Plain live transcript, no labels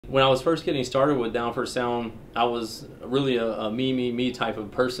when I was first getting started with Down for Sound, I was really a me type of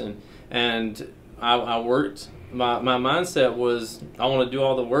person, and I worked. My mindset was, I want to do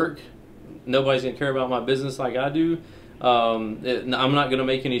all the work. Nobody's gonna care about my business like I do. I'm not going to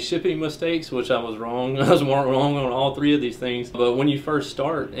make any shipping mistakes, which I was wrong. I was wrong on all three of these things. But when you first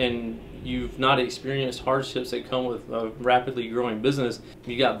start and you've not experienced hardships that come with a rapidly growing business,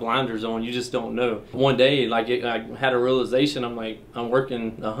 you got blinders on, you just don't know. One day, I had a realization. I'm like, I'm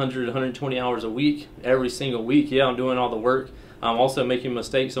working 100, 120 hours a week, every single week. Yeah, I'm doing all the work. I'm also making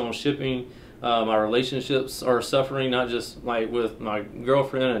mistakes on shipping. My relationships are suffering, not just like with my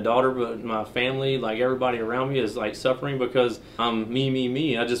girlfriend and daughter, but my family, like everybody around me is like suffering because I'm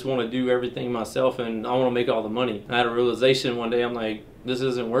me. I just want to do everything myself and I want to make all the money. I had a realization one day, I'm like, this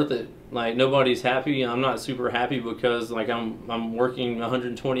isn't worth it. Like, nobody's happy. I'm not super happy because like I'm working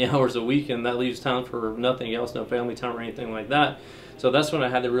 120 hours a week, and that leaves time for nothing else, no family time or anything like that. So that's when I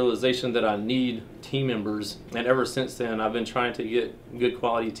had the realization that I need team members, and ever since then I've been trying to get good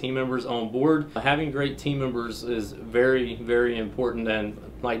quality team members on board. Having great team members is very, very important, and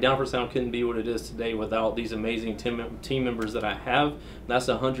like Down for Sound couldn't be what it is today without these amazing team members that I have. That's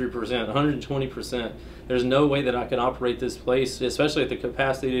 100%, 120%. There's no way that I can operate this place, especially at the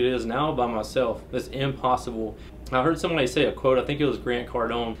capacity it is now, by myself. It's impossible. I heard somebody say a quote, I think it was Grant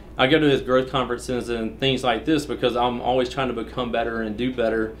Cardone. I go to his growth conferences and things like this because I'm always trying to become better and do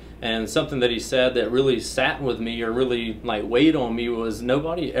better. And something that he said that really sat with me or really like weighed on me was,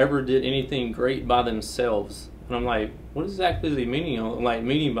 nobody ever did anything great by themselves. And I'm like, what exactly is he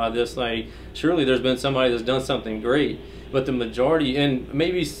meaning by this? Like, surely there's been somebody that's done something great. But the majority, and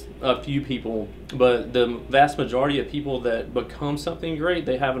maybe a few people, but the vast majority of people that become something great,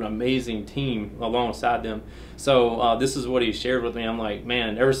 they have an amazing team alongside them. So this is what he shared with me. I'm like,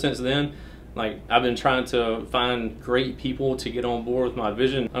 man, ever since then, like, I've been trying to find great people to get on board with my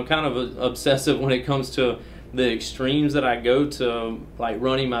vision. I'm kind of obsessive when it comes to the extremes that I go to, like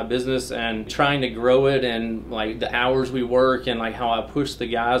running my business and trying to grow it, and like the hours we work and like how I push the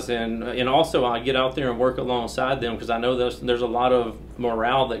guys, and also I get out there and work alongside them because I know there's a lot of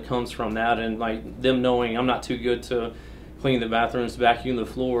morale that comes from that, and like them knowing I'm not too good to clean the bathrooms, vacuum the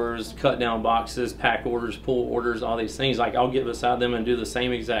floors, cut down boxes, pack orders, pull orders, all these things. Like, I'll get beside them and do the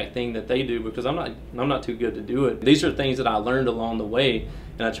same exact thing that they do because I'm not too good to do it. These are things that I learned along the way,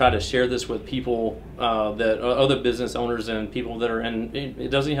 and I try to share this with people that other business owners and people that are in.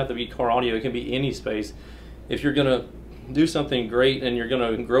 It doesn't have to be car audio; it can be any space. If you're gonna do something great and you're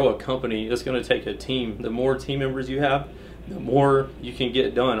gonna grow a company, it's gonna take a team. The more team members you have, the more you can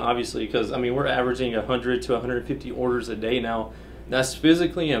get done, obviously, because I mean, we're averaging 100 to 150 orders a day now. That's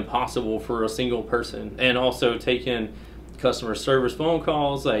physically impossible for a single person. And also taking customer service phone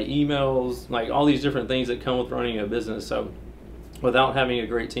calls, like emails, like all these different things that come with running a business. So without having a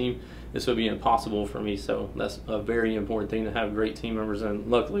great team, this would be impossible for me. So that's a very important thing, to have great team members, and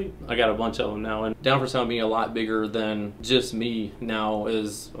luckily I got a bunch of them now. And Down for Sound being a lot bigger than just me now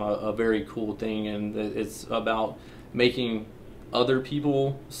is a very cool thing, and it's about making other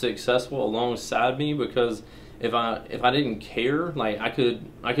people successful alongside me, because if I didn't care, like I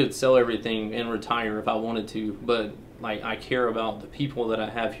could sell everything and retire if I wanted to, but like I care about the people that I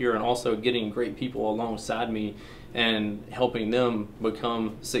have here, and also getting great people alongside me and helping them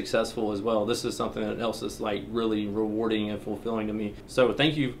become successful as well. This is something else that's like really rewarding and fulfilling to me. So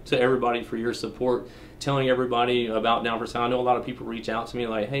thank you to everybody for your support, telling everybody about Down for Sound. I know a lot of people reach out to me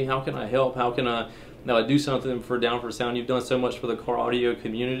like, hey, how can I help? How can I do something for Down for Sound? You've done so much for the car audio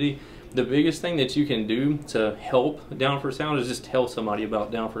community. The biggest thing that you can do to help Down for Sound is just tell somebody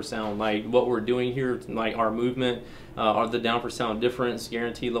about Down for Sound, like what we're doing here, like our movement, the Down for Sound difference,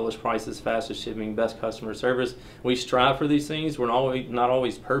 guaranteed lowest prices, fastest shipping, best customer service. We strive for these things. We're not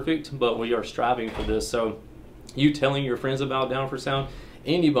always perfect, but we are striving for this. So you telling your friends about Down for Sound,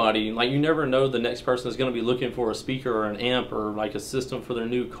 anybody, like, you never know, the next person is going to be looking for a speaker or an amp or like a system for their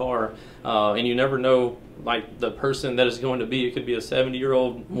new car, and you never know like the person that is going to be. It could be a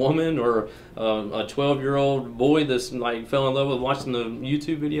 70-year-old woman or a 12-year-old boy that's like fell in love with watching the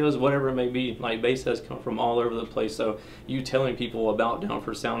YouTube videos, whatever it may be. Like, bass has come from all over the place. So you telling people about Down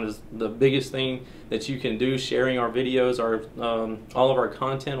for Sound is the biggest thing that you can do. Sharing our videos, all of our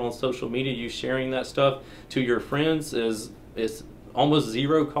content on social media, you sharing that stuff to your friends is almost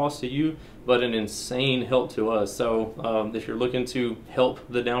zero cost to you, but an insane help to us. So if you're looking to help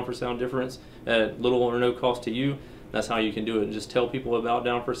the Down for Sound difference at little or no cost to you, That's how you can do it. And just tell people about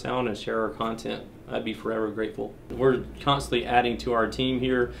Down for Sound and share our content. I'd be forever grateful. We're constantly adding to our team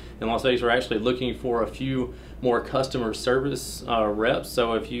here in Las Vegas. We're actually looking for a few more customer service reps.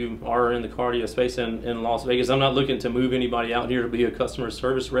 So if you are in the car audio space in Las Vegas, I'm not looking to move anybody out here to be a customer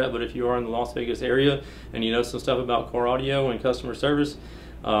service rep, but if you are in the Las Vegas area and you know some stuff about car audio and customer service,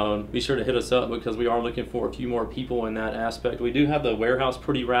 be sure to hit us up, because we are looking for a few more people in that aspect. We do have the warehouse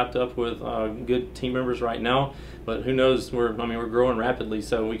pretty wrapped up with good team members right now, but who knows, we're growing rapidly,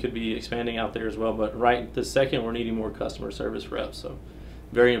 so we could be expanding out there as well. But right this second, we're needing more customer service reps, so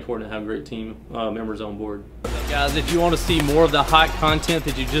very important to have great team members on board. Guys, if you want to see more of the hot content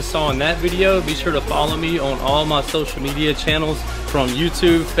that you just saw in that video, be sure to follow me on all my social media channels, from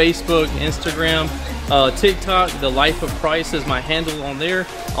YouTube, Facebook, Instagram, TikTok. The Life of Price is my handle on there.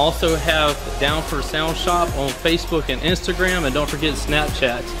 Also have Down for Sound Shop on Facebook and Instagram, and don't forget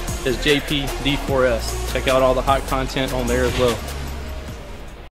Snapchat is JP D4S. Check out all the hot content on there as well.